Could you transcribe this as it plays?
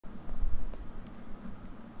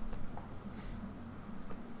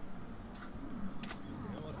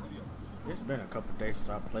It's been a couple days since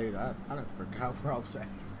I played. I done forgot where I was at.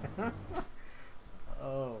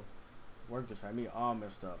 Oh, work just had me all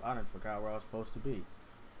messed up. I done forgot where I was supposed to be.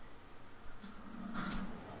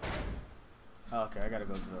 Okay, I gotta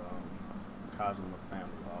go to the Kazuma family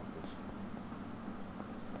office.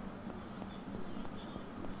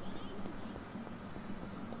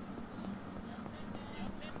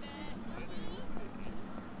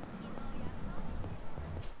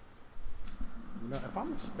 You know, if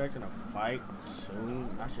I'm expecting a fight soon,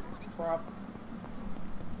 I should probably...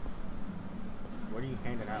 What are you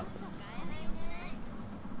handing out?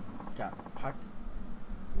 Got pocket...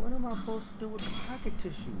 What am I supposed to do with pocket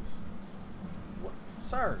tissues? What?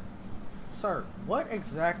 Sir, what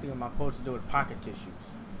exactly am I supposed to do with pocket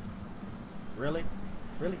tissues? Really?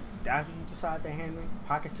 Really? That's what you decide to hand me?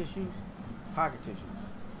 Pocket tissues? Pocket tissues.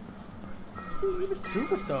 What do you even do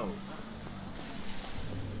with those?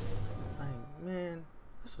 Like, man,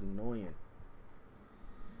 that's annoying.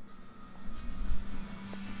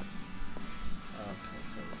 Okay,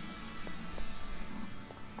 so...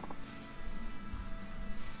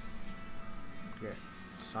 Yeah,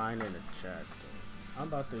 sign in the chat though. I'm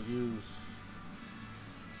about to use...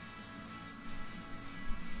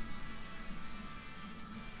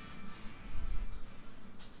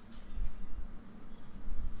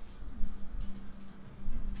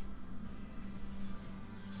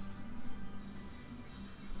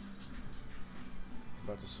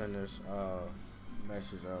 About to send this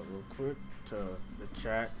message out real quick to the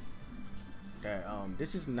chat that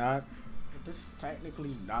this is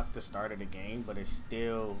technically not the start of the game, but it's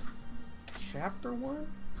still chapter 1,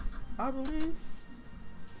 I believe.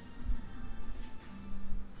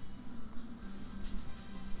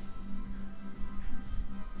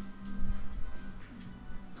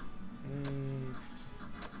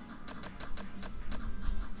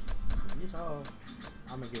 These all,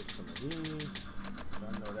 I'm gonna get some of these.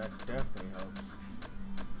 I know that definitely helps.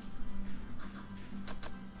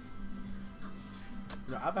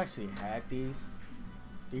 You know, I've actually had these.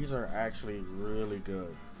 These are actually really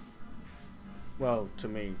good. Well, to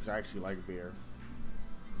me, 'cause I actually like beer.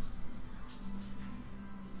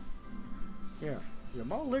 Yeah,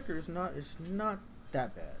 malt liquor is not. It's not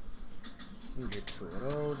that bad. You can get 2 of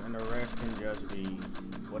those, and the rest can just be.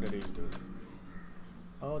 What do these do?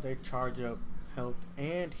 Oh, they charge up health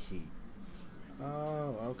and heat.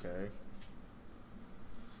 Oh, okay.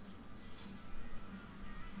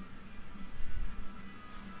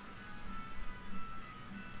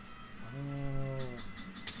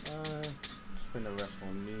 Spend the rest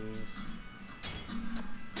on these.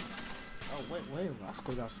 Oh, wait, I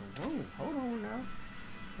still got some room. Hold on now.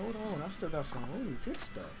 Hold on, I still got some room to get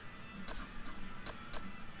stuff.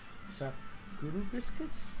 Is that Guru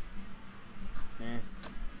biscuits? Eh.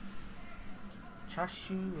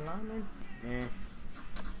 Chashu ramen? Eh.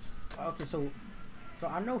 Okay, so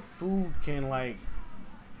I know food can, like,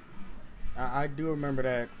 I do remember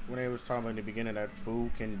that when they was talking about in the beginning that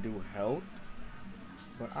food can do health,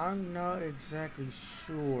 but I'm not exactly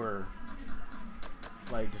sure.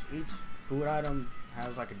 Like, does each food item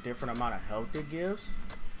have like a different amount of health it gives?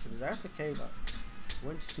 If that's the case, like,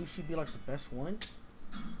 wouldn't sushi be like the best one?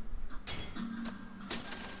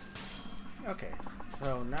 Okay,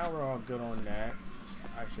 so now we're all good on that.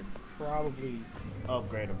 I should probably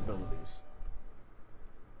upgrade abilities.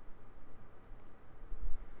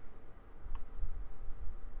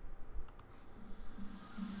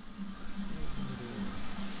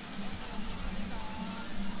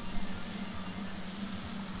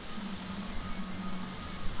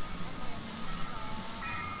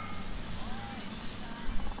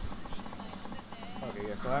 Okay,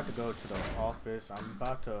 yeah, so I have to go to the office. I'm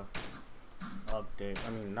about to upgrade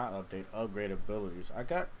abilities. I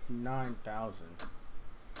got 9,000.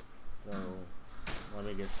 So let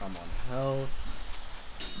me get some on health.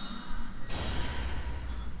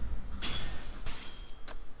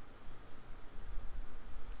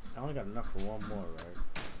 I only got enough for one more, right?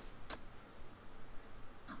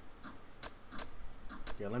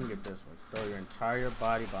 Yeah, let me get this one. Throw your entire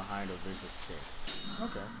body behind a vicious kick.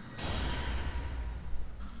 Okay.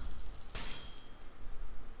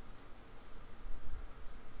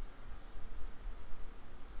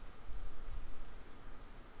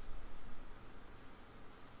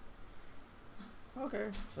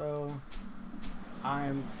 Okay, so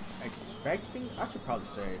I'm expecting, I should probably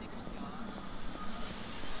say,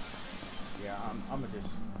 yeah, I'm gonna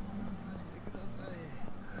just,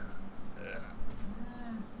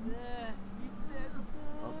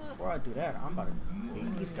 oh, before I do that, I'm about to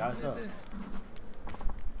beat these guys up.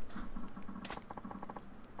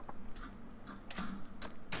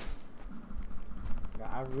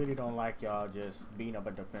 I I really don't like y'all just beating up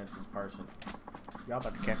a defenseless person. Y'all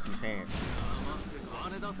about to catch these hands.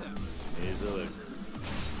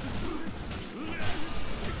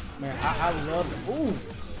 Man, I love it. Ooh!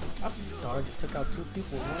 I thought I just took out 2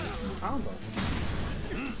 people in one combo.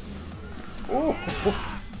 Ooh!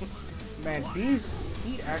 Man, these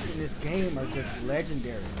heat actions in this game are just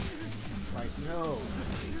legendary. Like, yo.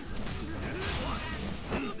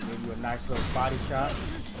 Give you a nice little body shot.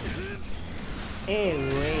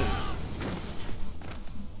 And ring.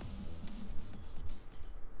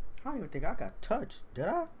 I don't even think I got touched. Did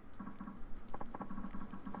I?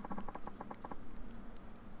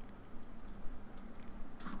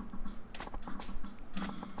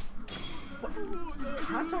 What?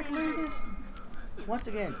 Contact lenses? Once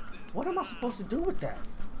again, what am I supposed to do with that?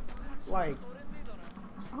 Like,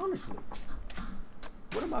 honestly,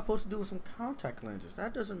 what am I supposed to do with some contact lenses?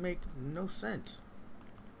 That doesn't make no sense.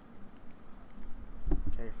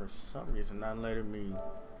 Okay, for some reason, not letting me.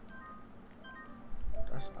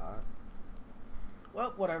 That's odd.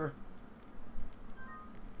 Well, whatever.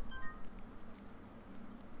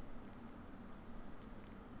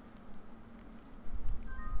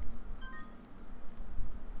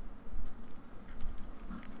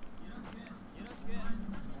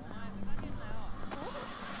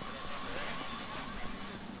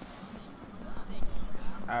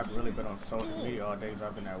 I've really been on social media all days.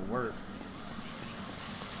 I've been at work.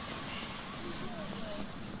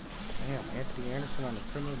 Damn, Anthony Anderson on the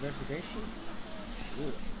criminal investigation?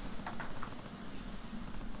 Ugh.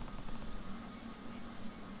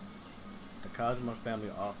 The Kazuma family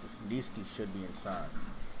office. Nisky should be inside.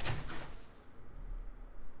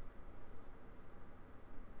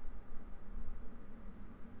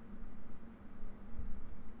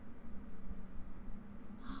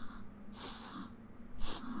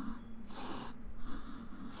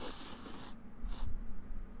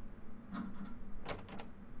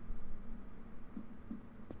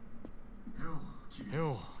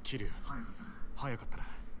よう、Kiryu。早かったな。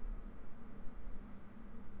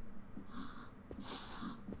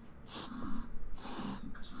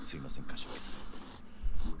すいません、柏木さ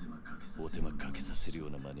ん。お手間かけさせるよう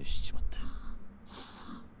な真似しちまった。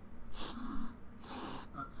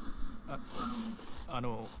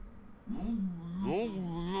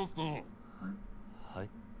はい。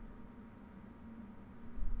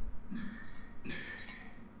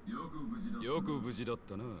よく無事だっ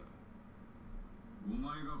たな。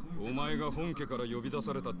お前が本家から呼び出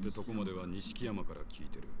されたってとこまでは錦山から聞い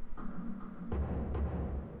てる。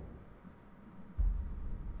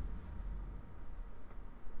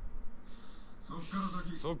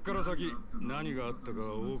そっから先何があった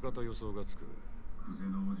か大方予想がつく。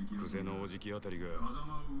久世のおじきあたりが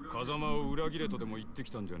風間を裏切れとでも言って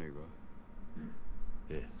きたんじゃねえか。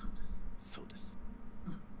ええ、そうです。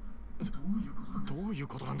どういう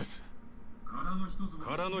ことなんです？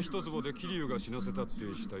殻の一坪で桐生が死なせたって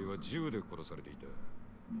いう死体は銃で殺されていた。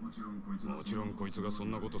もちろんこいつがそ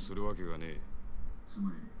んなことするわけがねえ。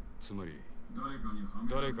つまり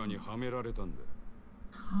誰かにはめられたんだ。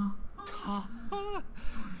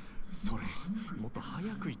それもっと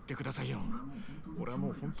早く言ってくださいよ。俺はも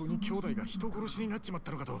う本当に兄弟が人殺しになっちまっ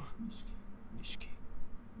たのかと。錦、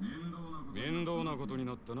面倒なことに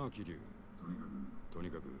なったな桐生。とに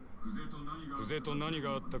かく久世と何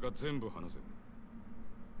があったか全部話せ。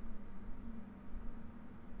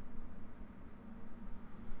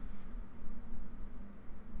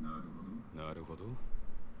なるほど。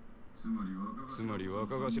つまり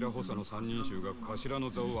若頭補佐の三人衆が頭の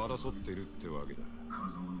座を争ってるってわけだ。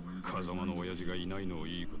風間の親父がいないのを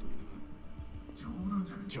いいことにな。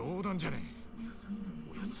冗談じゃねえ。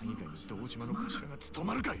親さん以外に堂島の頭が務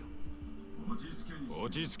まるかよ。落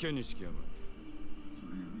ち着け錦山。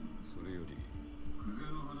それより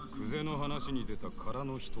久世の話に出た殻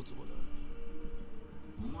の一坪だ。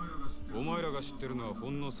お前らが知ってるのはほ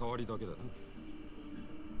んの触りだけだな。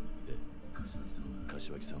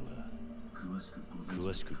柏木さんは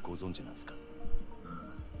詳しくご存知なんすか？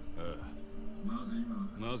ああ。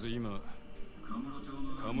まず今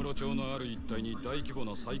カムロ町のある一帯に大規模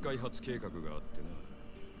な再開発計画があって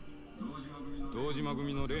な。堂島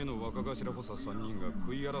組の例の若頭補佐3人が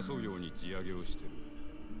食い争うように地上げをしてる。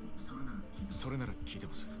それなら聞いて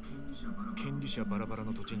ます。権利者バラバラ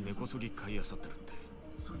の土地に根こそぎ買い漁ってるんで、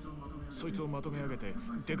そいつをまとめ上げて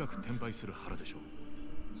でかく転売する腹でしょ。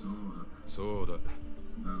そうだ。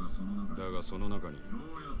だがその中に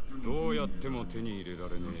どうやっても手に入れら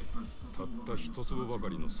れねえたった一粒ばか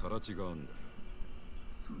りの更地があんだ。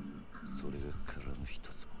それが殻の一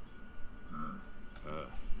粒。ああ。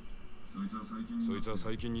そいつは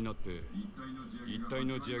最近になって一帯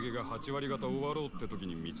の地上げが8割方終わろうって時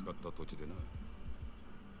に見つかった土地でな。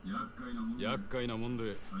厄介なもん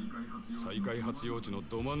で再開発用地の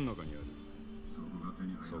ど真ん中にある。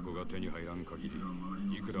そこが手に入らん限り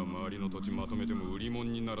いくら周りの土地まとめても売り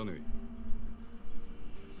物にならねえ。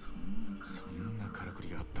そんなからくり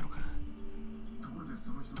があったのか。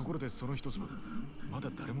ところでその一つもま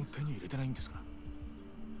だ誰も手に入れてないんですか？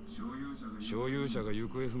所有者が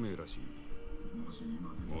行方不明らしい。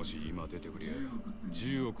もし今出てくりゃ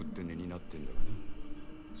10億って値になってんだがな。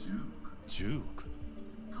10億？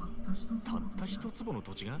たった一坪の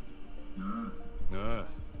土地が？なあ、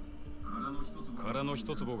空の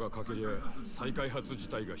一坪がかけりゃ再開発自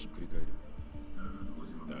体がひっくり返る。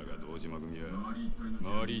だが堂島組は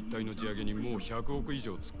周り一帯の地上げにもう100億以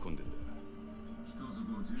上突っ込んでんだ。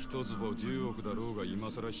一坪10億だろうが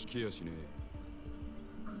今さら引けやしねえ。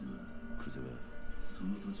クゼは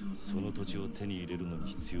その土地を手に入れるのに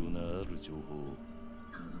必要なある情報を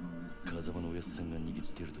風間のおやすさんが握っ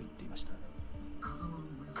ていると言っていました。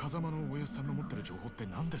風間のおやすさんの持ってる情報って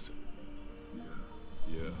何です？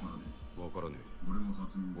いや、わからねえ。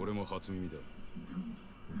俺も初耳だ。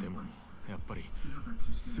でもやっぱり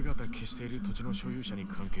姿消している土地の所有者に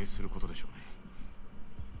関係することでしょうね。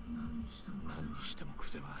何にしてもク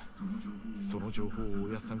ゼはその情報を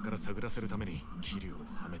おやすさんから探らせるために桐生を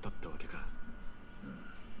はめたってわけか。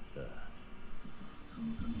ああ、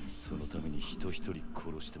そのために人一人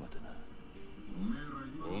殺してまたな。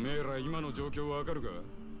おめえら今の状況わかるか？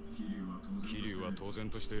桐生は当然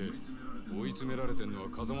として追い詰められてんのは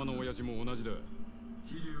風間の親父も同じだ。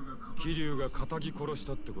桐生が仇殺し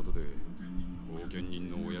たってことで後見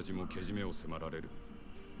人の親父もけじめを迫られる。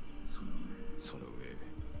その上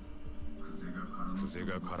クゼ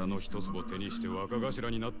が空の一坪手にして若頭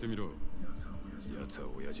になってみろ。奴は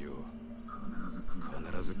親父を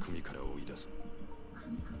必ず組から追い出す。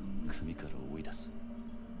組から追い出す？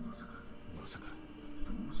まさか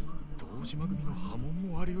堂島組の波紋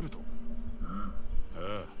もあり得ると？あ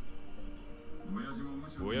あ、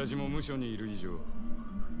親父も無所にいる以上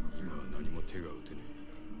今は何も手が打てねえ。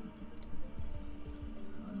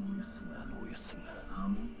あのおやすさんが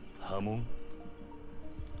波紋？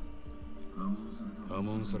破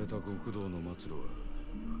門された極道の末路は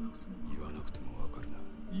言わなくてもわかるな。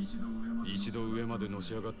一度上までの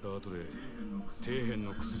し上がった後で底辺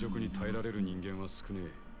の屈辱に耐えられる人間は少ね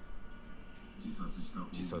え。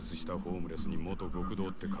自殺したホームレスに元極道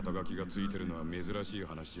って肩書きがついてるのは珍しい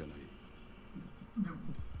話じゃない。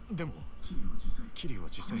でも桐生は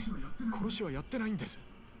実際殺しはやってないんです。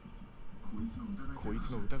こい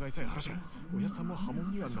つの疑いさえ晴らしゃおやさんも波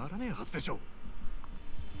紋にはならねえはずでしょう。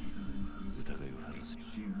疑いを晴らすに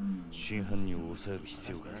は真犯人を抑える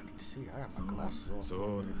必要がある。そうだ。だ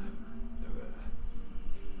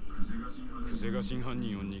がクゼが真犯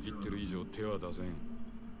人を握ってる以上手は出せん。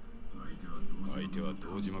相手は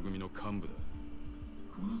堂島組の幹部だ。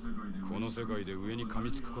この世界で上に噛み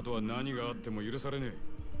つくことは何があっても許されね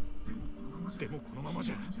え。でもこのまま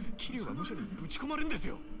じゃ桐生は無所にぶち込まれるんです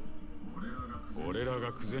よ。俺ら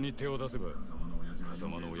がクゼに手を出せば風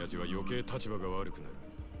間の親父は余計立場が悪くなる。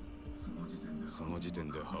その時点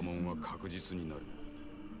で波紋は確実になる。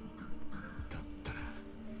だったら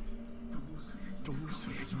どうす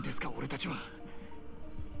りゃいいんですか俺たちは。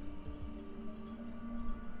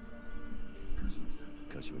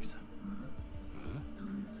柏木さん、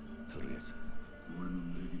とりあえず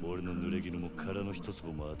俺の濡れ衣も空の一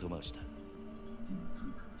坪も後回しだ。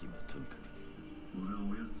今とにかく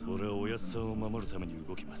俺はおやっさんを守るために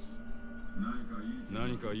動きます。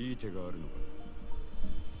何かいい手があるのか？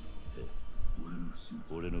ええ、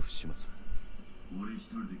俺の不始末は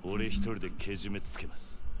俺一人でけじめつけま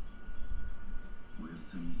す。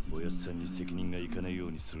おやっさんに責任がいかないよ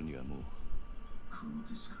うにするにはもうこ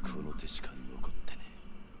の手しか残ってねえ。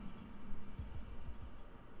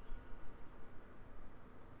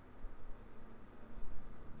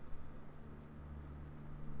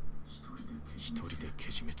一人で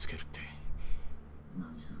けじめつけるって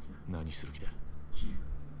何する気だ？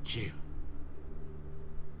桐生。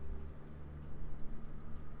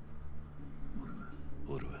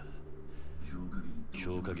俺は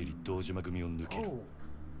今日限り堂島組を抜ける。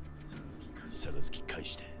杯返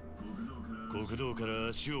して国道から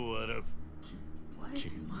足を洗う。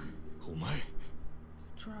桐生、お前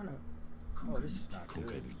今回の一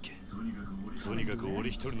件とにかく俺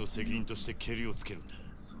一人の責任としてケリをつけるんだ。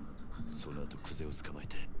その後クゼを捕まえ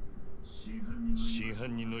て真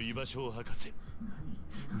犯人の居場所を吐かせ。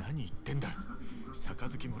何言ってんだ。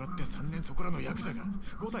杯もらって3年そこらのヤクザが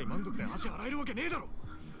5体満足で足洗えるわけねえだろ。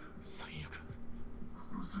最悪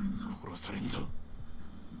殺されんぞ。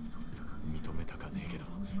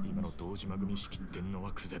島組仕切ってんの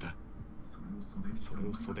はクゼだ。それ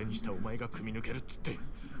を袖にしたお前が組み抜けるっつって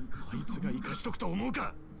あいつが生かしとくと思う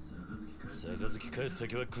か。杯返す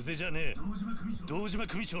先はクゼじゃねえ、堂島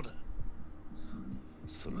組長だ。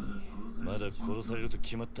それにまだ殺されると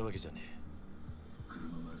決まったわけじゃねえ。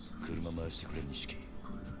車回してくれ錦。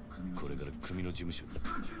これから組の事務所に。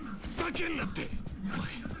ふざけんなって。お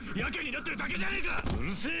前やけになってるだけじゃねえか。う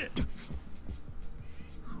るせえ。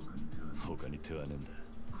他に手はねえんだ。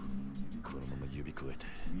このまま指くわえて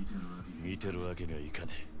見てるわけにはいか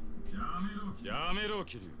ねえ。やめろ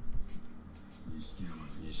桐生。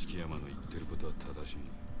錦山の言ってることは正しい。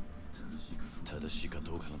正しいか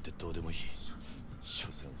どうかなんてどうでもいい。所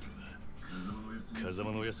詮俺は風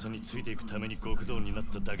間のおやっさんについていくために極道になっ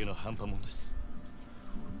ただけの半端もんです。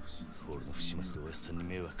俺の不始末でおやっさんに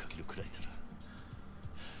迷惑かけるくらいなら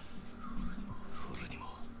俺にも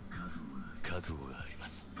覚悟がありま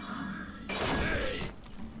す。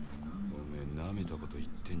おめえなめたこと言っ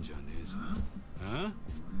てんじゃねえぞ。あ？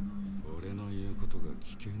俺の言うことが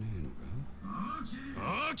聞けねえのか。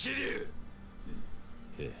ああ桐生。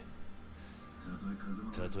ええ、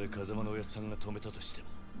たとえ風間のおやっさんが止めたとしても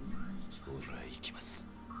俺は行きます。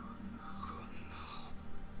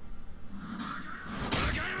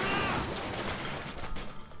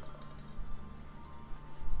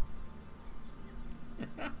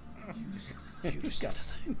許してくだ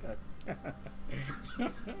さい。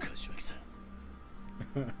柏木さん。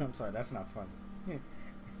I'm sorry, that's not funny.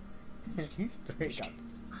 He's straight got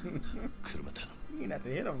this. 車頼む。You didn't have to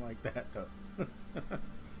hit him like that, though.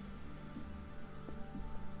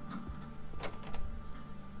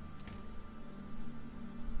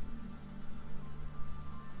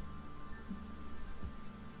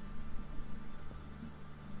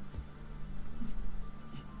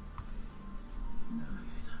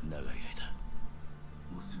 長い間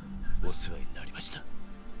お世話になりました。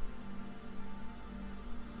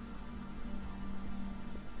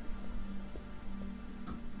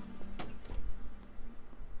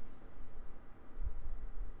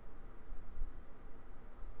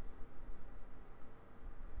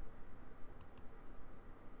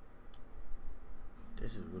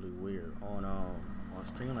This is really weird. On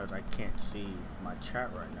Streamlabs, I can't see my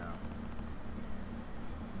chat right now.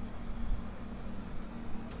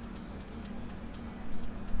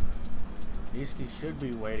 Niski should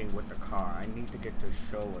be waiting with the car. I need to get to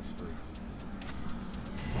show us through.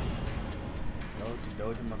 Go to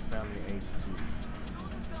Dojima Family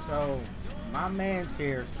HQ. So, my man's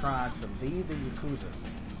here is trying to lead the Yakuza.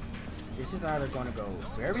 This is either going to go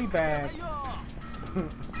very bad.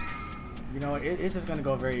 You know, it's just going to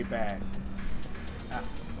go very bad.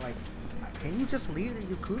 Like, can you just lead the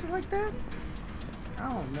Yakuza like that? I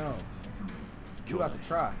don't know. You got to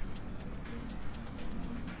try.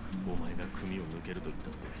 お前が組を抜けると言った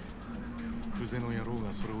ってクゼの野郎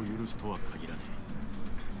がそれを許すとは限らね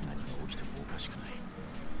え。何が起きてもおかしくない。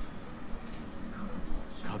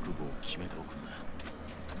覚悟を決めておくんだ。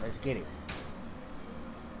 Let's get it.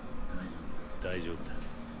 大丈夫だ。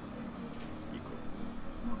行こ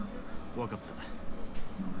う。分かっ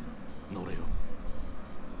た。乗れよ。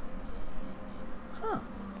Huh.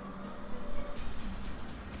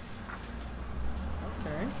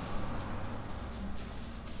 Okay.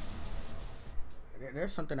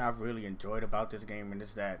 There's something I've really enjoyed about this game, and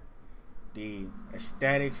it's that the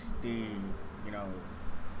aesthetics, the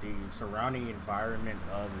surrounding environment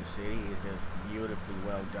of the city is just beautifully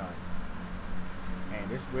well done. And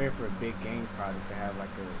it's rare for a big game project to have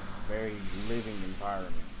like a very living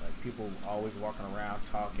environment. Like people always walking around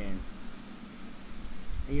talking.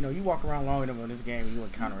 And, you know, you walk around long enough in this game and you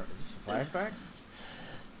encounter, is this a flashback?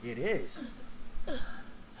 It is.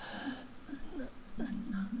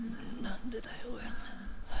 なんでだよおやつ。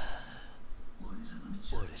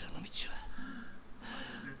俺らの道は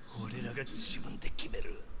俺らが自分で決め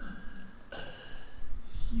る。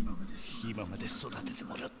今まで育てて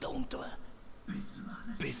もらった恩とは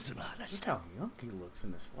別の話 Look だ。 how young he looks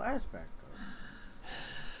in this flashback, though.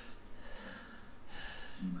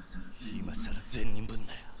 今さら善人ぶん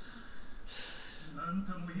なよ。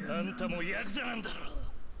あんたもヤクザなんだろ。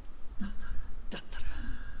だったら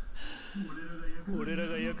俺ら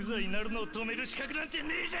がヤクザになるのを止める資格なんてね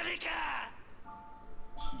えじゃねえか。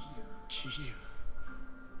桐生。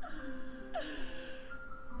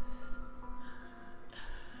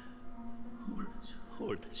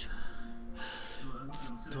俺たちは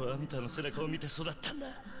ずっとあんたの背中を見て育ったんだ。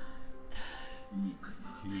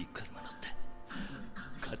いい車乗って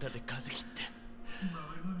肩で風切って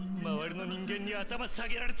周りの人間に頭下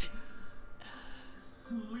げられてそ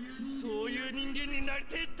ういう人間になり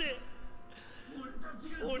てえって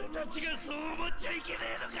俺たちがそう思っちゃいけね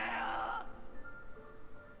えのかよ。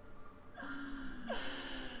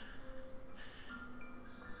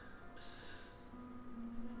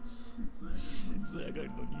施設上がり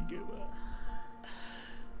の人間は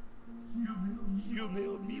夢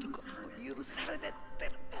を見ることを許されねって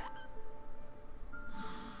るんだ。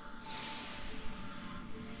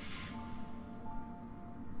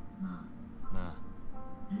なあ、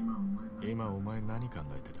今お前何考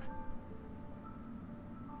えてた？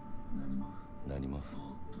何も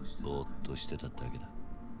ぼーっとしてただけだ。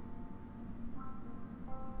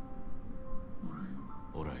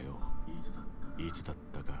おらよ、いつだっ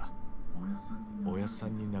たかおやっさ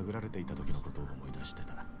んに殴られていた時のことを思い出して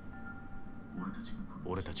た。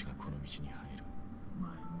俺たちがこの道に入る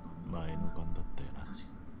前の晩だったよな、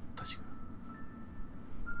確か。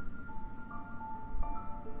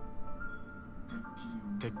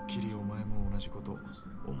てっきりお前も同じこと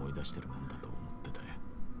思い出してるもんだと思ってたよ。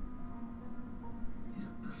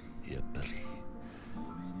やっぱり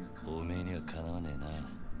おめえにはかなわねえな、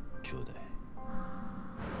兄弟。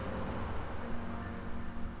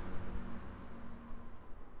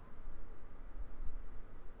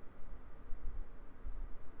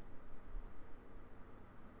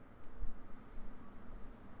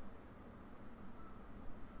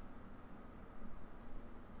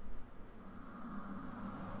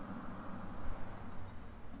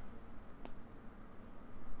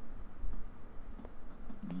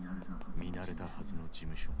見慣れたはずの事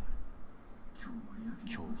務所が今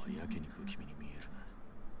日はやけに不気味に見える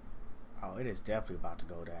な。Oh, it is definitely about to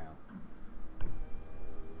go down.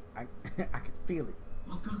 I can feel it.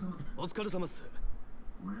 お疲れ様っす。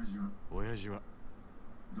親父は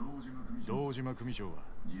堂島組長は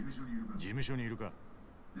事務所にいるか？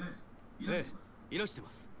ええ、いらして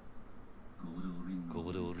ます。こ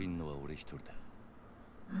こで降りんのは俺一人だ。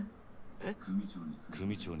え？組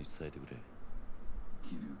長に伝えてくれ。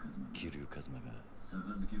桐生一馬が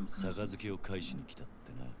杯を返しに来たっ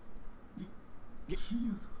てな。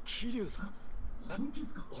桐生さん、本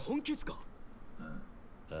気っすか？あ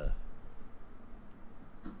あ。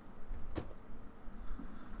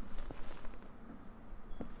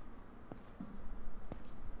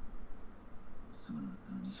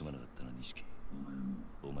すまなかったな、錦。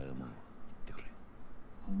お前はもう言ってくれ。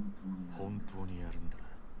本当にやるんだな、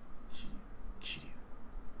桐生。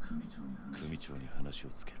組長に話を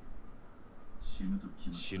つける。死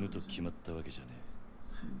ぬと決まったわけじゃねえ。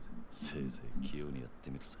せいぜい器用にやって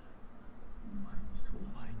みるさ。お前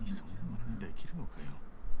にそんな真似ができるのかよ、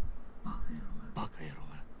バカ野郎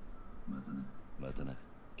が。またな、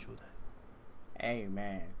兄弟。Hey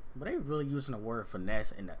man, but they really using the word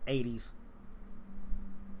finesse in the 80s.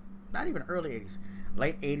 Not even early 80s,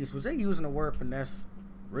 late 80s. Was they using the word finesse?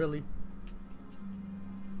 Really?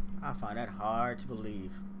 I find that hard to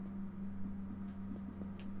believe.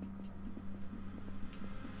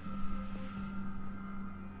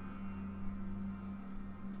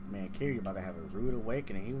 Man, Kiryu about to have a rude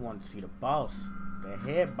awakening. He wanted to see the boss, the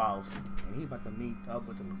head boss, and he about to meet up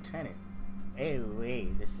with the lieutenant. Hey,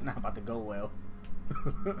 wait, this is not about to go well.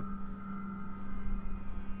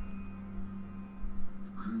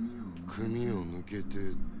 組を抜けてってこ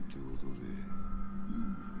とで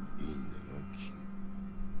いいんだな、君。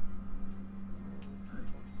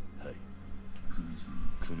はい。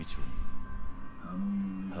組長に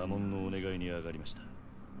破門のお願いに上がりました。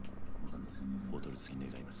お取り次ぎ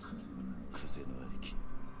願います。クゼの兄貴。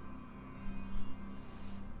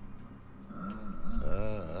あ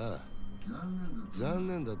あ、残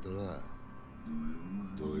念だったな。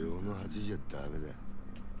土曜の8時じゃダメだ。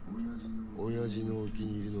親父のお気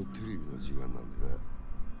に入りのテレビの時間なんでな。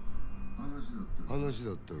話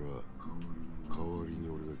だったら代わりに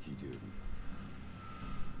俺が聞いてやる。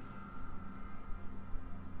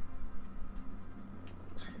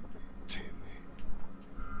て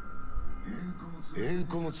めえ、円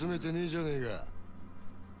弧も詰めてねえじゃねえか。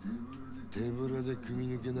手ぶらで組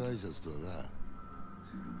抜けの挨拶とはな。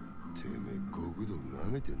てめえ極道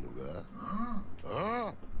舐めてんのか？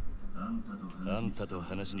ああ、あんたと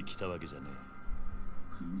話しに来たわけじゃねえ。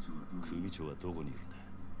組長はどこにいるんだ？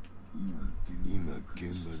今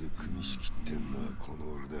現場で組仕切ってんのはこ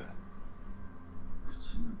の俺だ。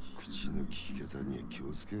口の利き方には気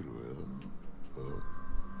をつけろよ。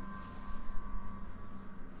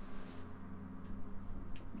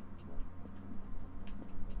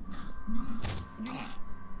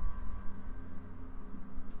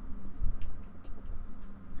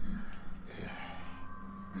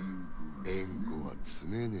円弧は詰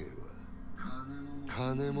めねえわ。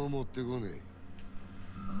金も持ってこねえ。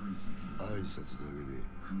挨拶だけで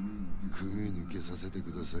組抜けさせて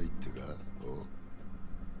くださいってか。お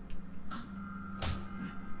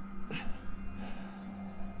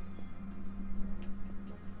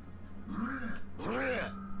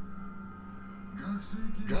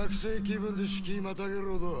学生気分で敷居またげる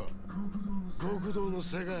ほど極道の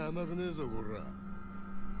世界甘くねえぞこら。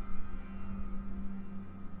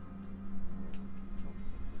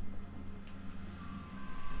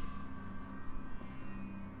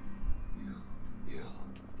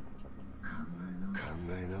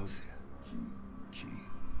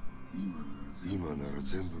今なら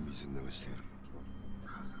全部水に流している。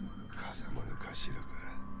風間の頭から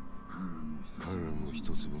彼らの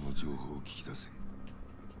一粒の情報を聞き出せ。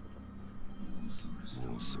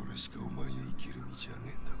もうそれしかお前に生きる道はねえ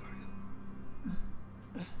んだから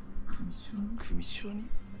よ。組長に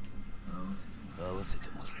合わせて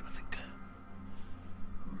もらえませんか。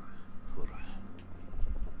ほら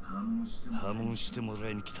破門してもら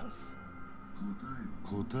いに来たんす。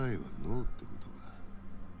答えはノーってことか。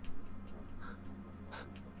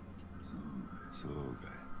そうか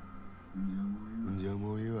い。じゃあ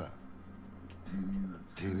もういいわ。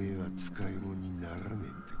てめえは使い物にならねえって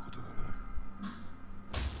ことだな。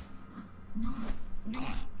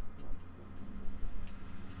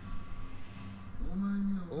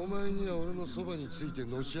お前には俺のそばについて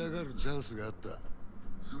のし上がるチャンスがあった。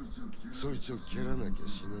そいつを蹴らなきゃ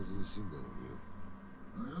死なずに済んだのによ。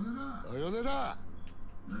あ、米だ。は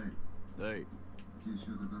い。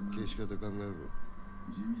消し方考えろ。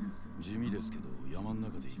地味ですけど山の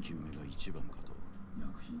中で生き埋めが一番かと。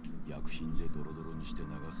薬品でドロドロにして流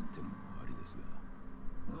すってのもありですが。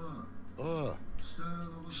ああ、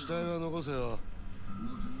死体は残せよ。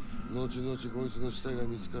後々こいつの死体が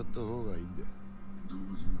見つかった方がいいんだ。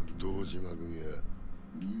堂島組は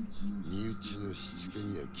身内のしつけ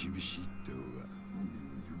には厳しいって方が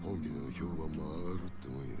本家の評判も上がるって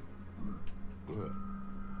もんよ。ほら。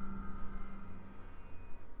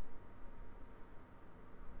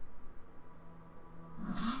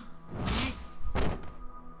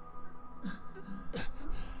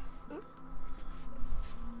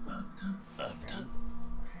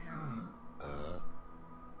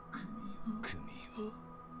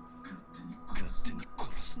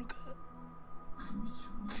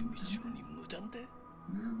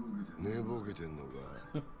寝ぼけてんのか。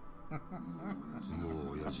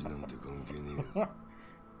もう親父なんて関係ねえよ。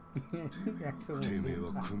てめえ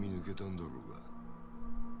は組み抜けたんだろうが。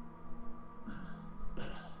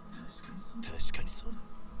確かにそうだ。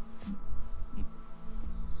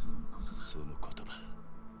その言葉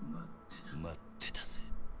待ってたぜ。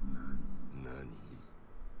何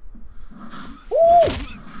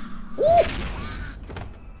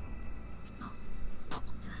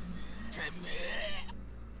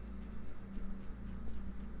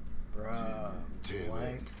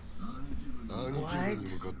兄貴分に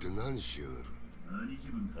向かって何しやが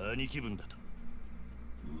る。兄貴分だと。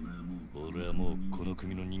俺はもうこの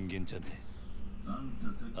組の人間じゃねえ。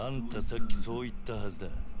あんたさっきそう言ったはずだ。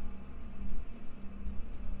か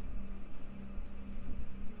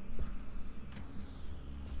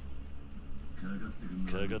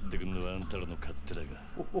かってくんのはあんたらの勝手だが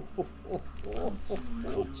こ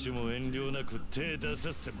っちも遠慮なく手出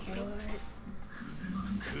させてもらう。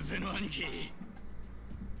クゼの兄貴。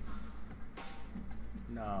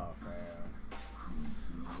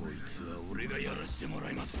こいつは俺がやらしても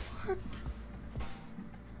らいます。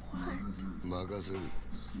任せる。好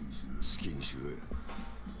きにしろよ。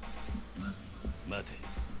待て。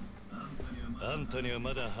あんたには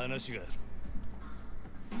まだ話がある。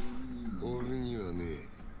俺にはねえ。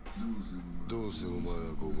どうせお前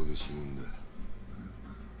はここで死ぬんだ。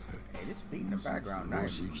も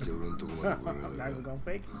し生きて俺んとこまで来れなら話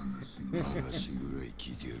ぐらい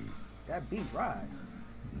聞いてやる。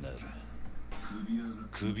なら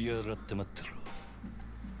首洗って待ってろ。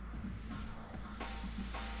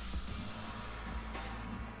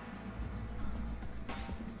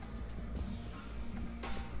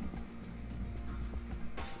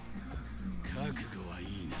覚悟は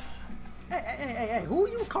いいな。Hey, who are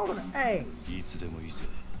you calling? Hey. いつでもいいぜ。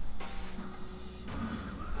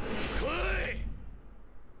来い。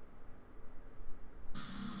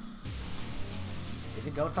Is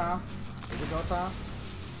it go time? Is it go time?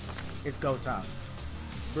 It's go time.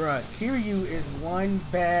 Bruh, Kiryu is one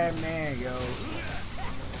bad man, yo.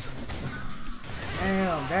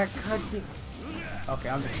 Damn, that cutscene. Okay,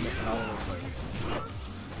 I'm just missing all over the place.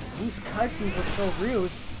 These cutscenes look so real,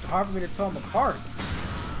 it's hard for me to tell them apart.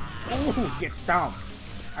 Ooh, get stomped.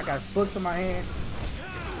 I got books in my hand.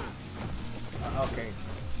 Okay.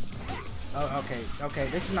 Oh, okay,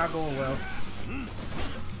 this is not going well.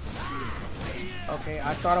 Okay,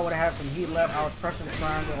 I thought I would have some heat left. I was pressing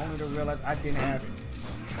triangle only to realize I didn't have it.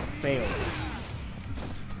 Failed.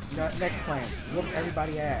 Next plan. Whoop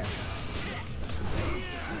everybody ass.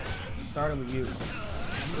 Starting with you.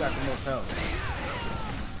 You got the most health.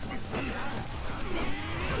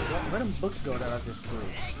 Where them books go that I just threw?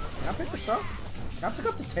 Can I pick this up? Can I pick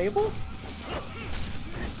up the table?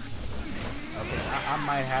 Okay, I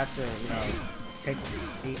might have to, you know, take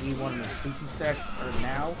eat one of the sushi sets for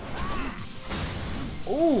now.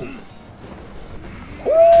 Ooh!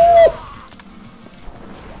 Ooh!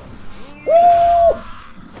 Ooh!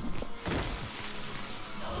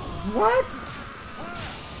 What?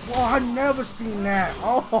 Well, I never seen that.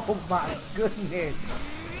 Oh my goodness.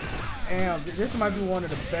 Damn, this might be one of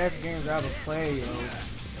the best games I ever played, yo.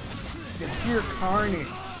 The pure carnage.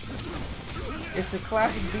 It's a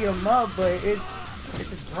classic beat 'em up, but it's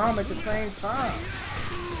a drama at the same time.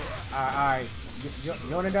 Alright, you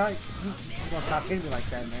wanna die? You gonna stop hitting me like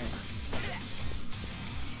that, man?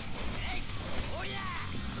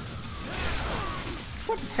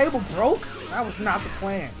 What? The table broke? That was not the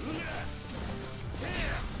plan.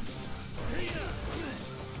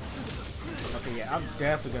 Okay, yeah, I'm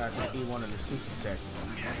definitely gonna have to eat one of the sushi sets,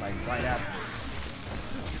 like right after.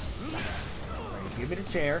 Right, give me the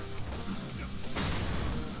chair.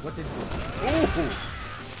 What this do? Ooh!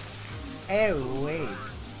 Hey, wait.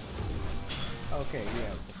 Okay,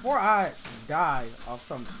 yeah. Before I die off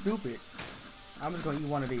something stupid, I'm just gonna eat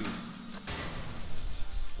one of these.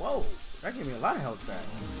 Whoa! That gave me a lot of health back.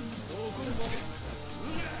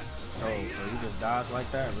 So you just dodge like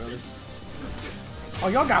that, really? Oh,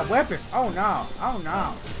 y'all got weapons! Oh no! Oh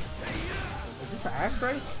no! Is this an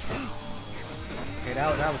ashtray? Okay, that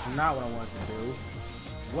was not what I wanted to do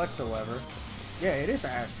whatsoever. Yeah, it is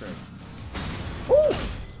an ashtray. Ooh!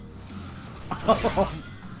 Oh,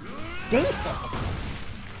 damn!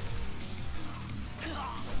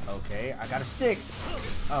 Okay, I got a stick.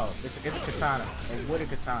 Oh, it's a katana. A wooden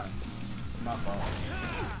katana. My fault.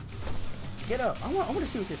 Get up. I want to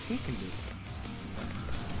see what this heat can do.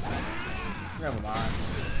 Never mind.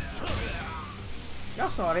 Y'all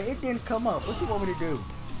saw that. It didn't come up. What you want me to do?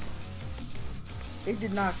 It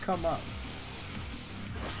did not come up.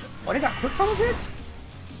 Oh, they got quick time hits?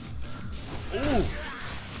 Ooh.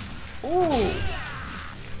 Ooh.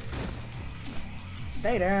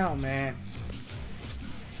 Stay down, man.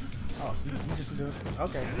 Oh, so you just do it.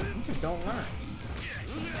 Okay. You just don't learn.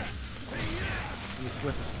 Let me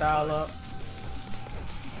switch the style up.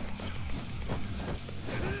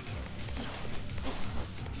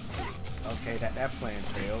 Okay, that plan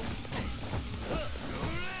failed.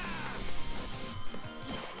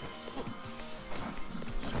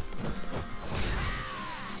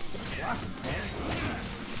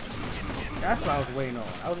 That's what I was waiting on.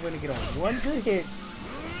 I was waiting to get on one good hit.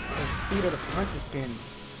 The speed of the punches can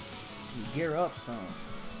gear up some.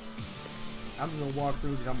 I'm just gonna walk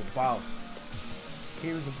through because I'm a boss.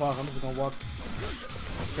 Kiryu's a boss. I'm just gonna walk.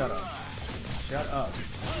 Shut up. Shut up.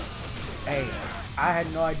 Hey, I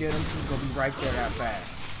had no idea them two gonna be right there that fast.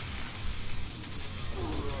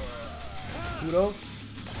 Kudo,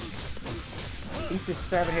 eat this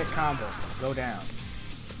 7-hit combo. Go down.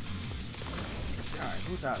 Alright,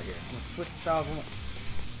 who's out of here? I'm gonna switch styles.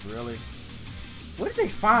 Really? Where did they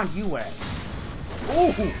find you at?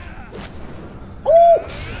 Ooh! Ooh!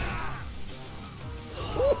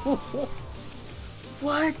 Ooh!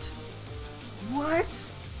 What? What?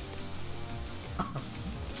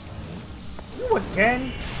 You again?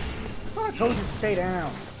 I thought I told you to stay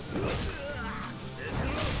down.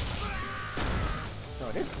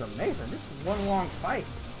 Bro, this is amazing. This is one long fight.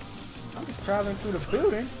 I'm just traveling through the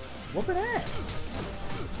building, whooping ass.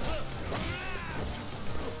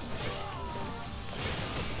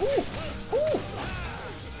 Ooh! Ooh!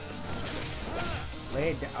 Lay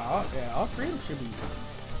it down. Yeah, all three of them should be.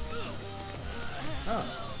 Huh.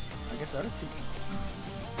 I guess the other two.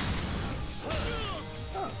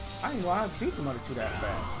 Huh. I didn't know I beat them other two that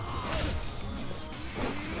fast.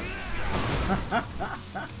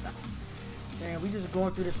 Damn, we just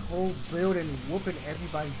going through this whole building whooping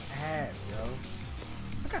everybody's ass, yo.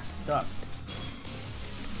 I got stuck.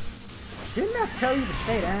 Didn't I tell you to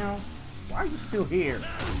stay down? Why are you still here?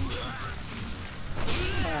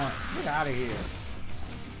 Come on, get out of here.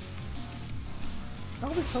 I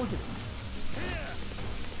always told you.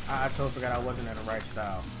 I totally forgot I wasn't in the right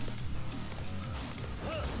style.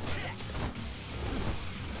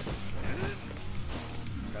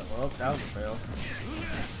 Well, that was a fail.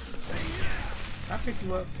 Can I pick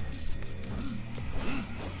you up?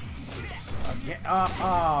 Again?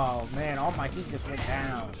 Oh man, all my heat just went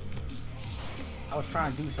down. I was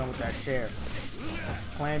trying to do something with that chair.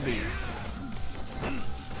 Plan B.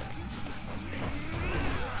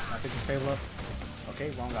 table up. Okay,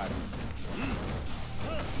 wrong guy.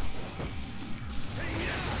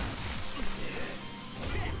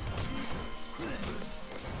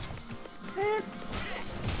 Man,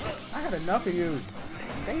 I had enough of you.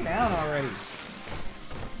 Stay down already.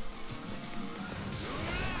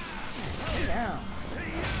 Stay down.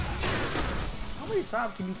 How many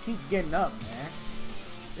times can you keep getting up, man?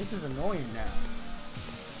 This is annoying now.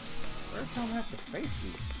 Every time I have to face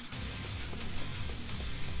you.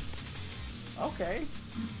 Okay.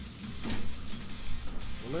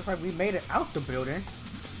 Well, looks like we made it out the building.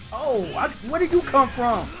 Oh, where did you come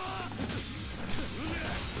from?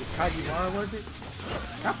 Kajiwara, was it?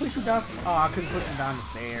 Can I push you down? Oh, I couldn't push him down the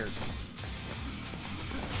stairs.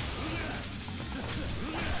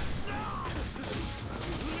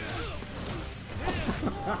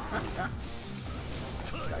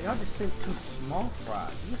 Y'all just seem too small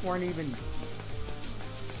fried. You just weren't even. Do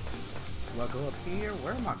I go up here?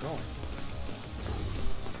 Where am I going?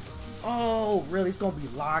 Oh, really? It's gonna be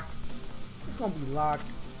locked. It's gonna be locked.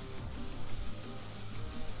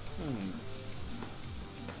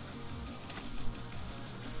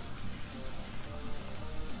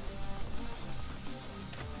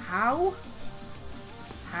 How?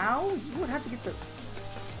 How? You would have to get the...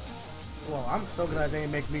 Well, I'm so glad they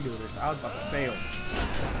didn't make me do this. I was about to fail.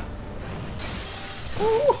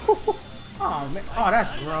 Ooh. Oh, man. Oh,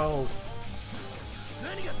 that's gross.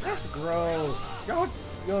 That's gross. Y'all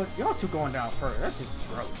two going down first. That's just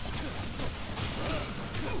gross.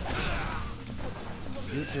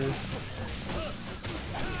 You two.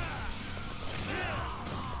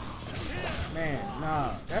 Man,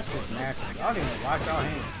 nah. That's just nasty. Y'all didn't even watch y'all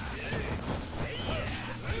hands.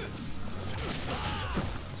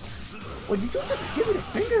 Well, did you just give me the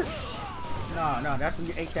finger? No, that's when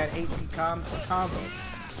you ate that 8-beat combo.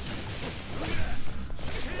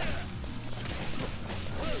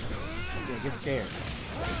 Yeah, get scared.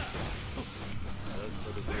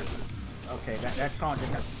 Okay, that taunt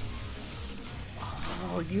did not.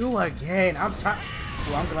 Oh, you again. I'm tired.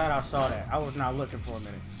 Well, I'm glad I saw that. I was not looking for a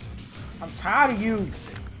minute. I'm tired of you.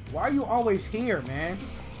 Why are you always here, man?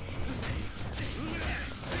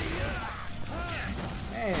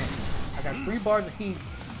 Man, I got 3 bars of heat.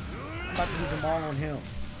 I'm about to use them all on him.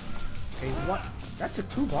 Okay, what? That took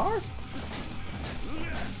 2 bars?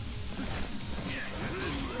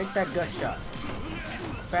 Take that gut shot.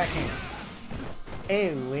 Backhand.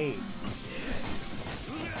 Hey, wait.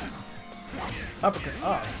 Uppercut.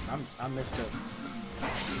 Oh, I missed it.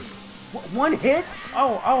 One hit?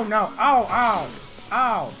 Oh no. Ow.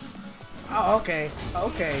 Oh, okay.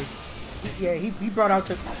 Yeah, he brought out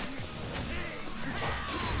the...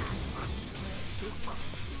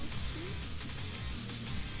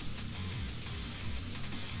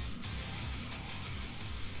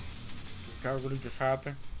 Did that really just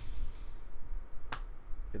happen?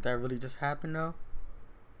 Did that really just happen though?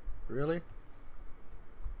 Really?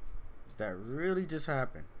 Did that really just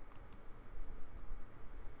happen?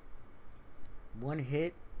 One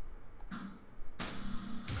hit? Oh,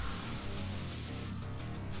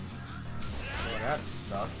 that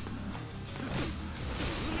sucked.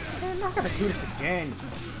 Man, I'm not gonna do this again.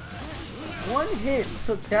 One hit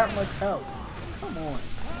took that much help. Come on.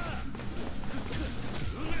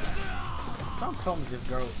 Some told me just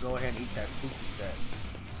go ahead and eat that sushi set.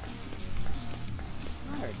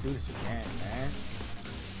 I gotta do this again, man.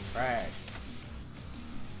 It's trash.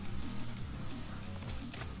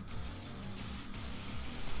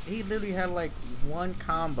 He literally had like one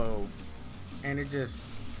combo and it just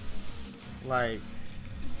like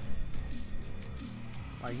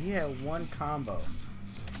he had one combo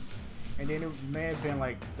and then it may have been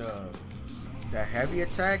like the heavy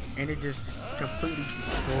attack and it just completely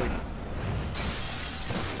destroyed me.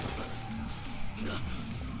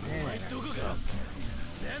 Man, that sucked.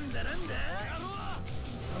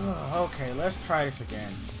 Okay, let's try this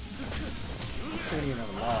again. Shouldn't even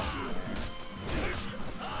have lost, man.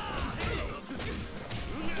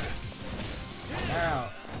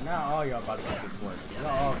 Now all y'all about to get this work. Y'all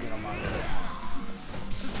all get on my way.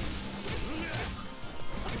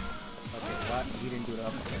 Okay, what? He didn't do the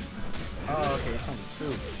uppercut. Oh, okay, it's only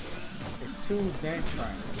 2. It's 2 then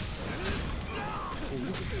triangles. Oh, you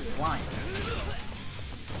can see flying.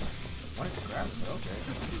 Why did you grab it? Okay.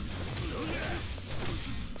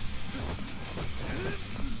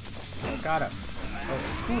 Oh, got him. Oh,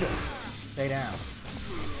 Kuda. Stay down.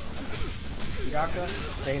 Yaka,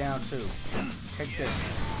 stay down too. Take this.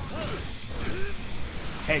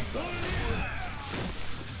 Headbutt.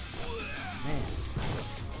 Man,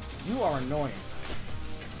 you are annoying.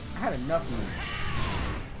 I had enough of you.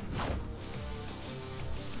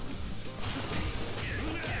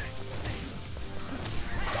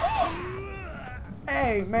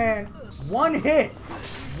 Hey, man. One hit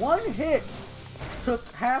took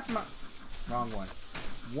half my... Wrong one.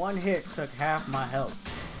 One hit took half my health.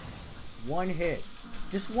 One hit.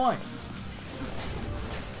 Just one.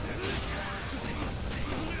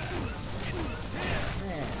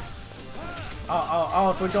 Man.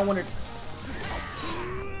 Oh, so we don't want to...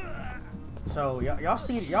 So, y'all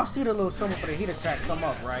see the little symbol for the heat attack come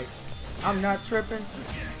up, right? I'm not tripping.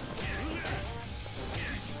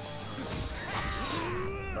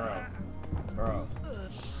 Bro.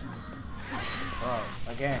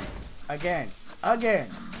 Again. I'm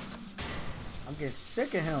getting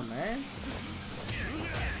sick of him, man.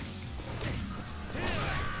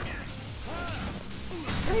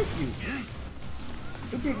 Thank you.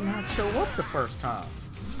 It did not show up the first time.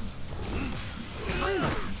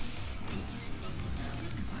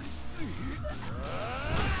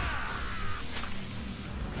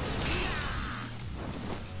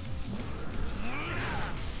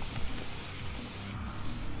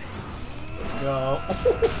 No.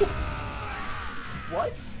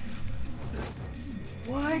 What?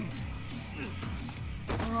 What?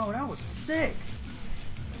 Bro, that was sick.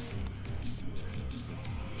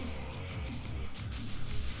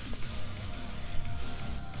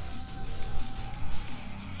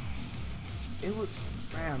 It was,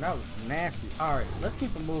 man, that was nasty. Alright, let's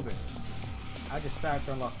keep it moving. I just sat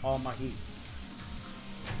there and lost all my heat.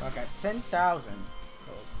 So I got 10,000.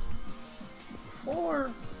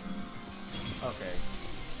 Before... Okay.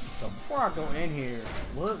 So before I go in here,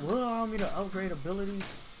 will it allow me to upgrade abilities?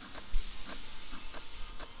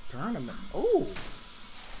 Tournament. Ooh.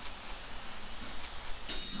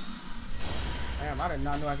 Damn, I did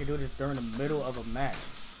not know I could do this during the middle of a match.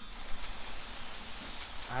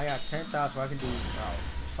 I got 10,000, so I can do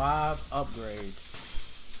 5 upgrades.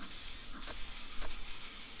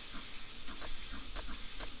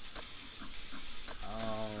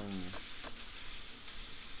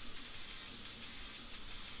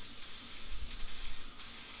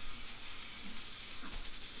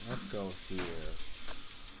 Let's go here.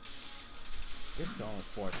 This is only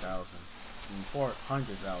 4,000.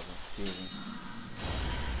 400,000, excuse me.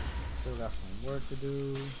 Still got some work to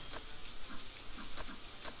do.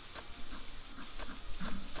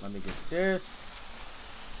 Let me get this.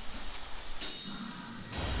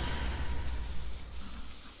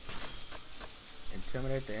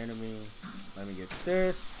 Intimidate the enemy. Let me get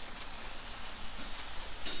this.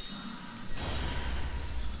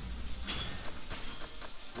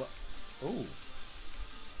 Ooh.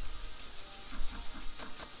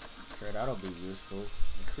 Sure, that'll be useful.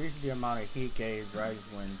 Increase the amount of heat gauge right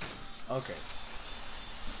when... Okay.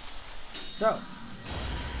 So.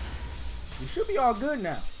 We should be all good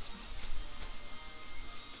now.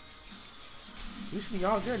 We should be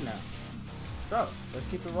all good now. So, let's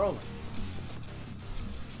keep it rolling.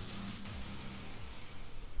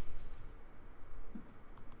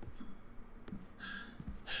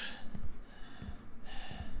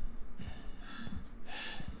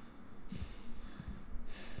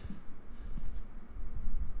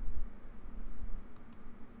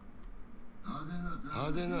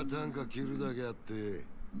派手な単価切るだけあって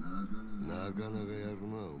なかなかやる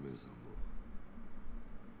なおめえさんも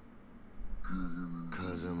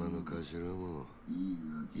風間の頭も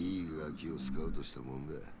いいガキをスカウトしたもん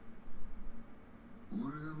だ。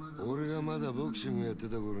俺がまだボクシングやって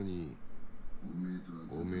た頃に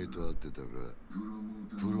おめえと会ってたら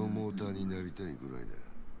プロモーターになりたいぐらいだ。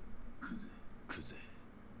クゼ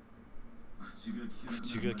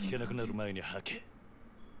口が聞けなくなる前に吐け。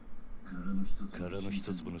殻の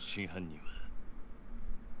一粒の真犯人は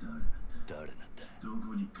誰なんだ。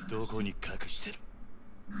どこに隠してる。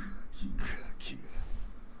ガキが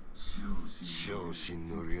調子に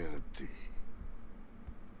乗りやがって。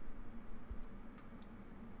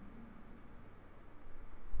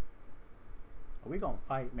Are we gonna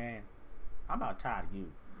fight, man? I'm about tired of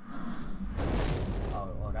you.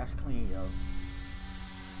 Oh, that's clean, yo.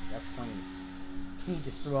 That's clean. He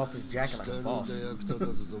just threw off his jacket like a boss. 役立た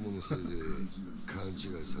ずどものせいで勘違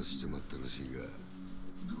いさせちまったらしいが、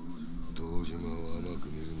堂島を甘く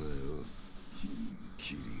見るなよ。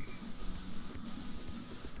キリ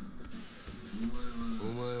お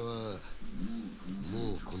前は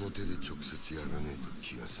もうこの手で直接やらねえと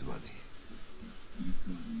気が済まね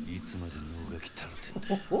え。いつまで能がきたるてんだ。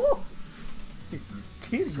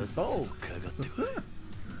Kiryu bold. かがってこい。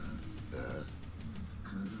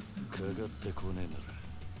かがってこねえなら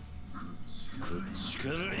こっちか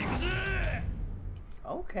ら行くぜ。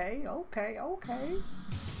 Okay.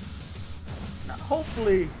 Now,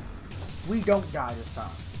 hopefully, we don't die this time.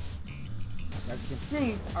 As you can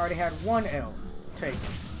see, I already had one L taken.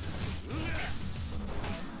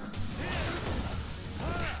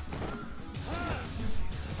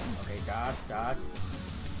 dodge, dodge.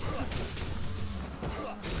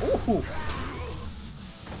 Ooh.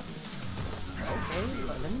 Okay,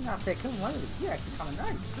 let me not take him later. He actually kind of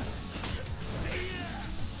nice.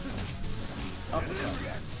 Okay.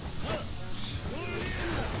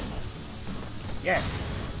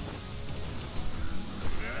 Yes.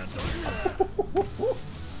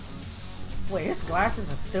 Wait, his glasses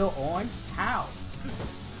are still on? How?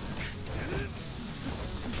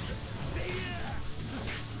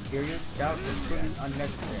 Kiryu, that was completely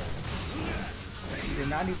unnecessary. You did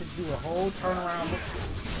not need to do a whole turnaround.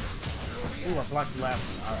 Ooh, I blocked the last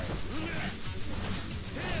one. Alright.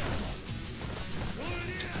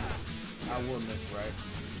 I will miss, right?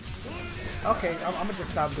 Okay, I'm gonna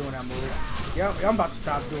just stop doing that move. Yep, I'm about to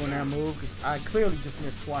stop doing that move because I clearly just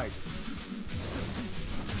missed twice.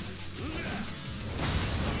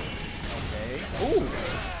 Okay. Ooh.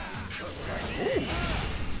 Ooh.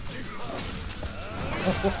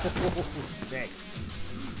 Oh, sick.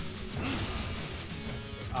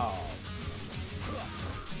 Oh.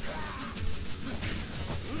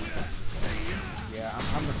 Yeah,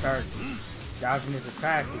 I'm gonna start dodging his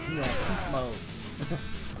attacks because he's on peak mode.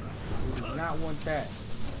 We do not want that.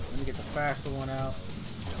 Let me get the faster one out.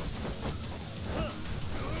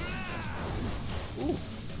 Ooh.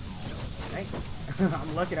 Dang.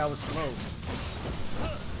 I'm lucky that was slow.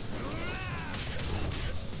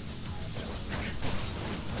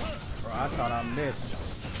 Bro, I thought I missed.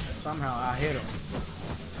 Somehow I hit him.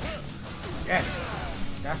 Yes.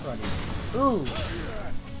 That's what I need. Ooh.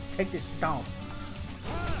 Take this stomp.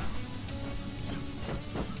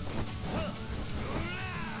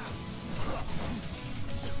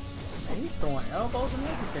 He's throwing elbows and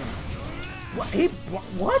everything. What?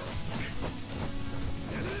 What?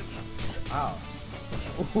 Wow.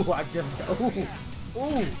 Ooh, I just.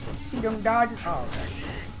 Ooh. See them dodges? Oh, okay.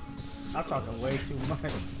 I'm talking way too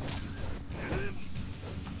much.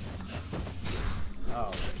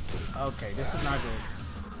 Oh. Okay, this is not good.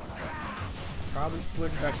 Probably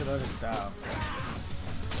switch back to the other style.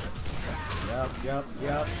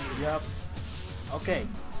 Yep. Okay.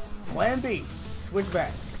 Plan B. Switch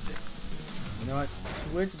back. You know what?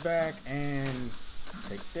 Switch back and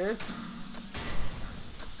take this.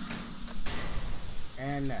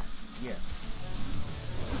 And that. Yeah.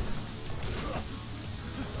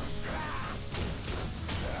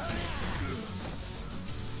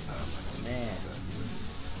 Man.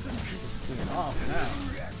 It's teeing off now.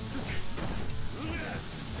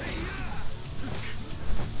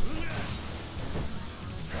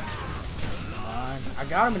 I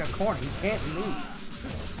got him in a corner. He can't move.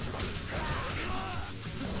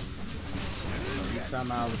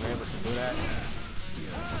 Somehow I was able to do that.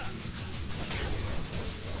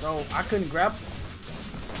 So I couldn't grab.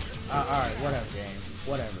 Alright, whatever, game.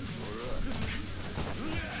 Whatever.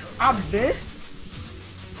 I missed.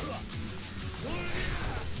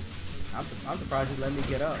 I'm surprised he let me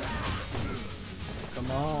get up.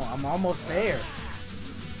 Come on, I'm almost there.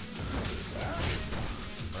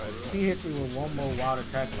 If he hits me with one more wild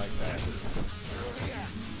attack like that.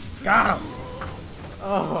 Got him!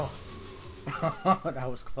 Oh. That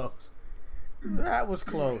was close. That was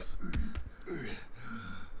close.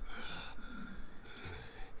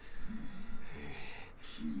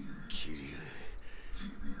 Kiryu.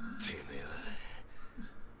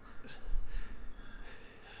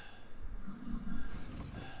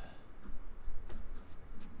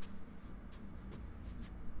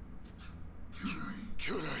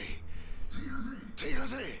 兄弟、手貸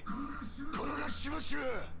せ、このがしばしら。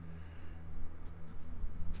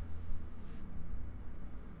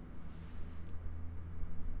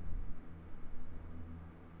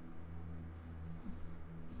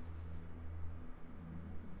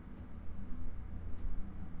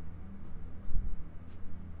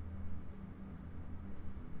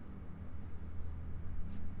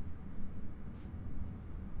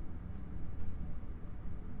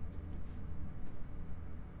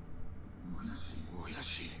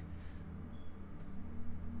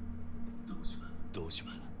堂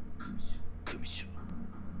島組長。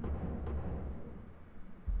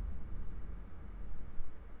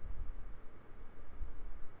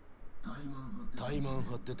怠慢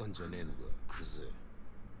張ってたんじゃねえのか、クズ。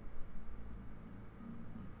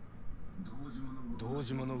堂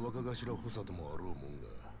島の若頭補佐ともあろうもんが、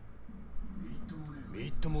み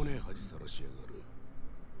っともねえ恥さらしやがる。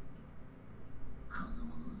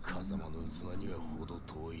風間の器にはほど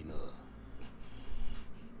遠いな。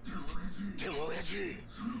でも親父、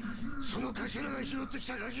その頭が拾ってき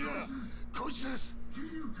た鍵がこいつです。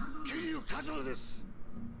桐生一馬です。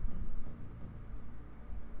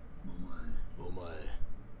お前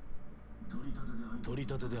取り立てで取り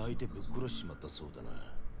立てで相手ぶっ殺しちまったそうだな。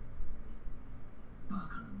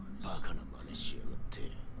バカな真似しやがっ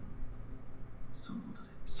て。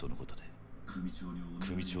そのことで組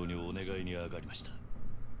長にお願いに上がりました。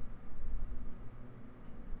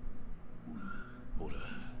俺は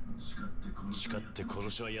誓って殺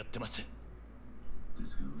しはやってません。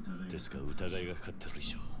ですが疑いがかかってる以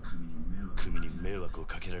上組に迷惑を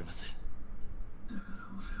かけられません。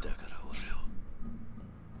だから俺を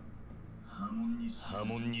破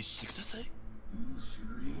門にしてください。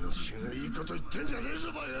虫がいいこと言ってんじゃねえぞ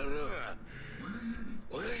バカ野郎。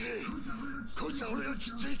親父、こいつは俺が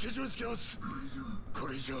きっちりけじめつけます。こ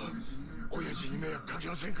れ以上親父に迷惑かけ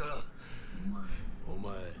ませんから。お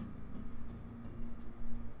前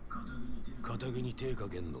仇に手か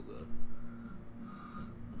けんのか。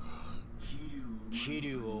桐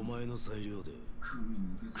生はお前の裁量で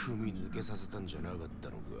組抜けさせたんじゃなかった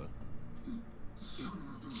のか。そ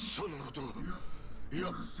んなこといや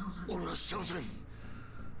俺はしてません。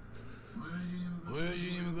親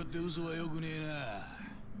父に向かって嘘はよくねえな。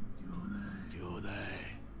兄弟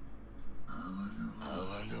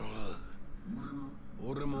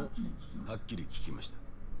俺もはっきり聞きました。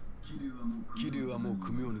桐生はもう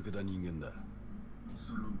組を抜けた人間だ。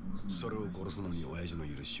それを殺すのに親父の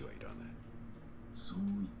許しはいらない。そ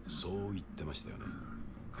う言ってましたよね、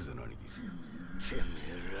クゼの兄貴。てめえ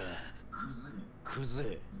らク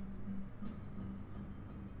ゼ。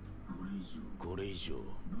これ以上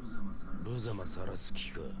無様さらす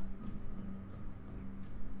気か。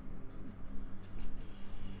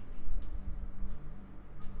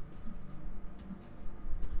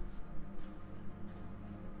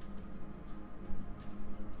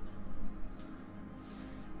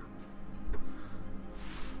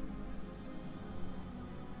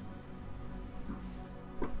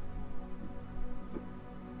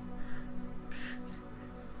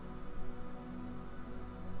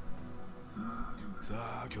さ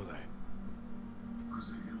あ兄弟、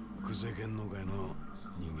久世剣能界の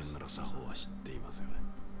人間なら作法は知っていますよね。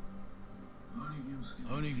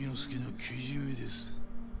兄貴の好きなけじめです。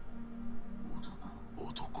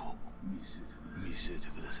男見せて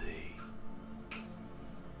ください。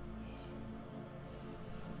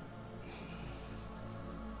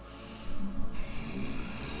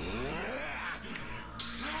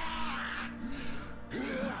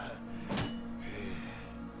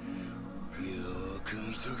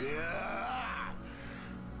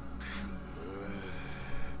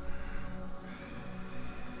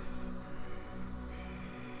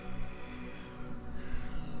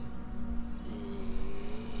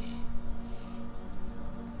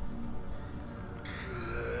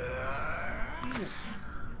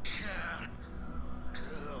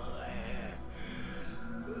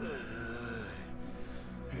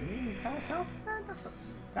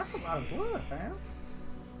That's a lot of blood, fam.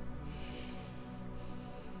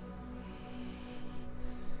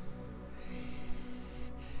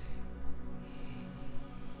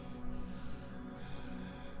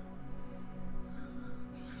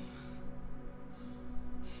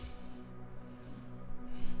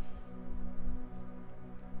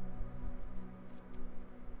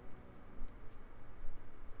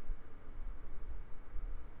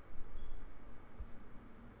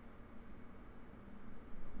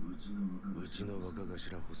うちの若頭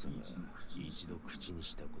補佐が一度口に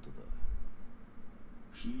したことだ。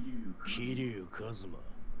桐生一馬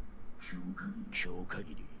今日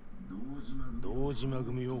限り堂島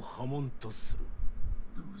組を破門とする。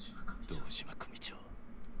堂島組長、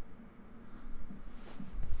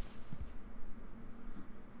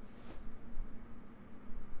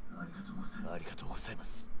ありがとうございま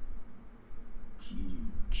す。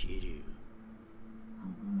桐生、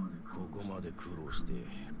ここまで苦労して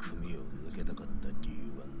組を抜けたかった理由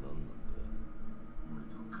は何なんだ。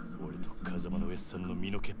俺と風間の上さんの身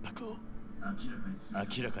の潔白を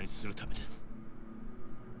明らかにするためです。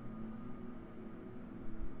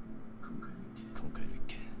今回の一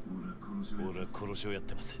件俺は殺しをやっ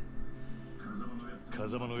てません。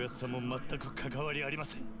風間の上さんも全く関わりありま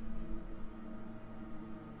せん。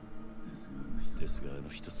ですがあの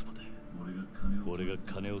一坪で俺が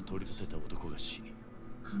金を取り立てた男が死に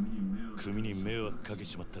組に迷惑かけ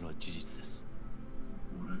ちまったのは事実です。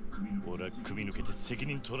俺は組抜けて責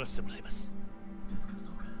任取らせてもらいます。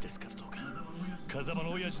ですからどうか風間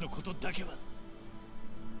の親父のことだけは。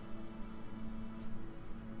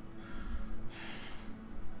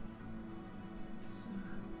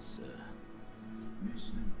さあ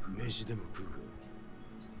飯でも食うか。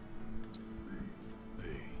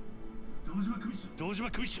堂島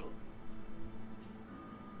組長、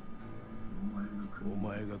お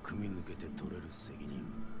前が組抜けて取れる責任っ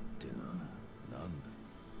てななんだ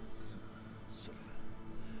それ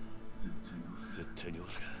絶対に俺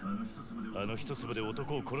があの一粒で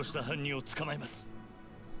男を殺した犯人を捕まえます。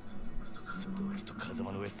ソドールと風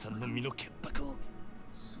間の上さんの身の潔白を。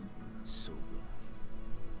そうか。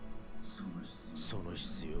その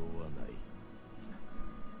必要はない。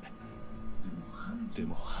で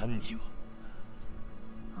も犯人は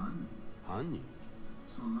犯人？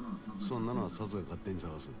そんなのはサツが勝手に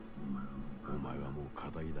探す。お前はもう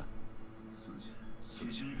仇だ。そ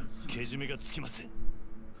れじゃけじめがつきません。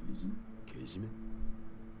けじめ？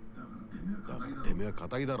だからてめえは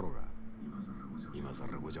仇だろうが。今さ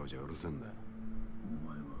らごちゃごちゃうるせんだ。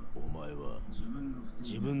お前は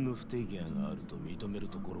自分の不手際があると認める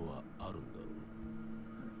ところはあるんだろ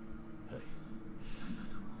う。はい、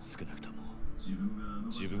少なくとも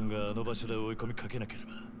自分があの場所で追い込みかけなけれ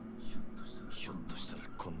ば、ひょっとしたら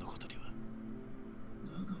こんなことには。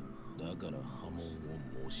だから破門を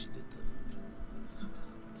申し出た。そ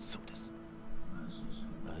うです。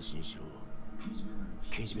安心しろ。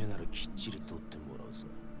けじめならきっちり取ってもらうさ。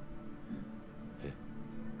え？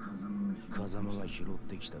風間が拾っ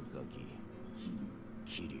てきたガキ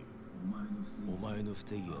桐生、お前の不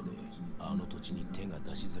手際であの土地に手が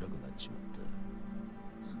出しづらくなっちまった。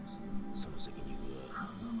その責任は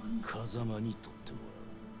風間に取っても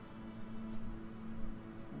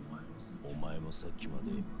らう。お前もさっきま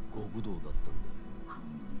で極道だったんだ。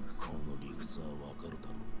この理屈はわかるだ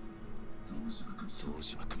ろう。堂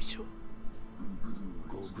島組長、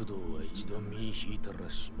極道は一度身引いたら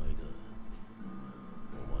しまいだ。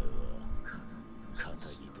お前は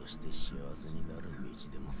仇として幸せになる道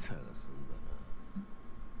でも探すんだな。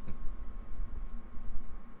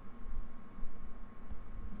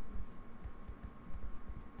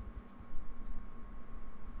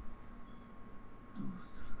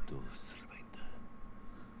どうすればいいんだ。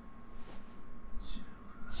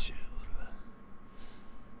じゃあ俺は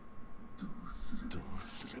どう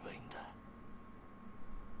すればいいんだ。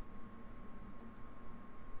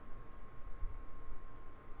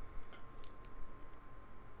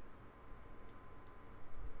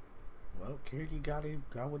Well, Kiryu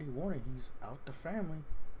got what he wanted. He's out the family.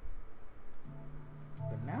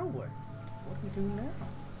 But now what? What do we do now?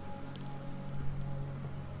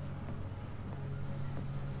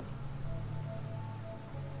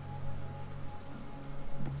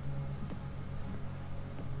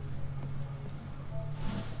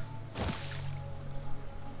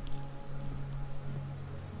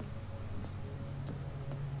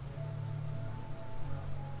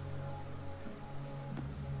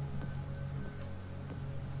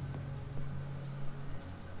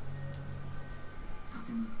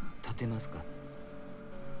立てますか？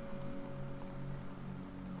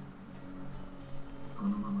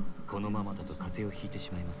このままだと風邪をひいて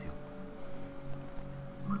しまいますよ。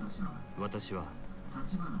私は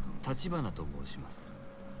立花と申します。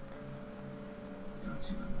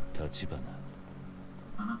立花。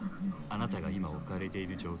あなたが今置かれてい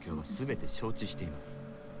る状況は全て承知しています。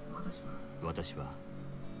私は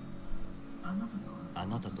あ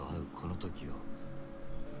なたと会うこの時を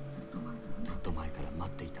ずっと前から待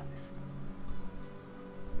っていたんです。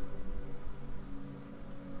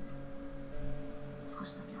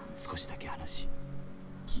少しだけ話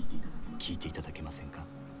聞いていただけませんか？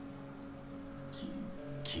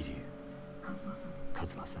桐生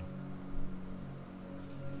一馬さん。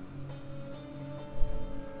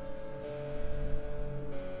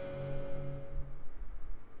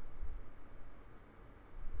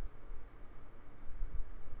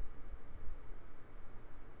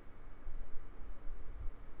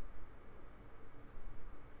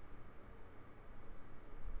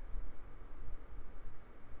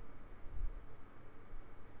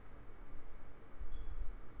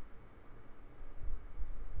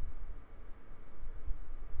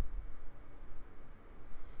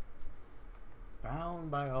Bound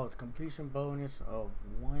by oath, completion bonus of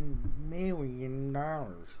 $1 million.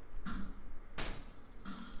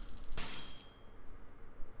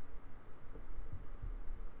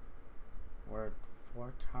 Worth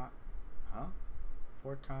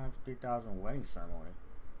 4 times 3,000 wedding ceremony.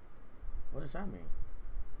 What does that mean?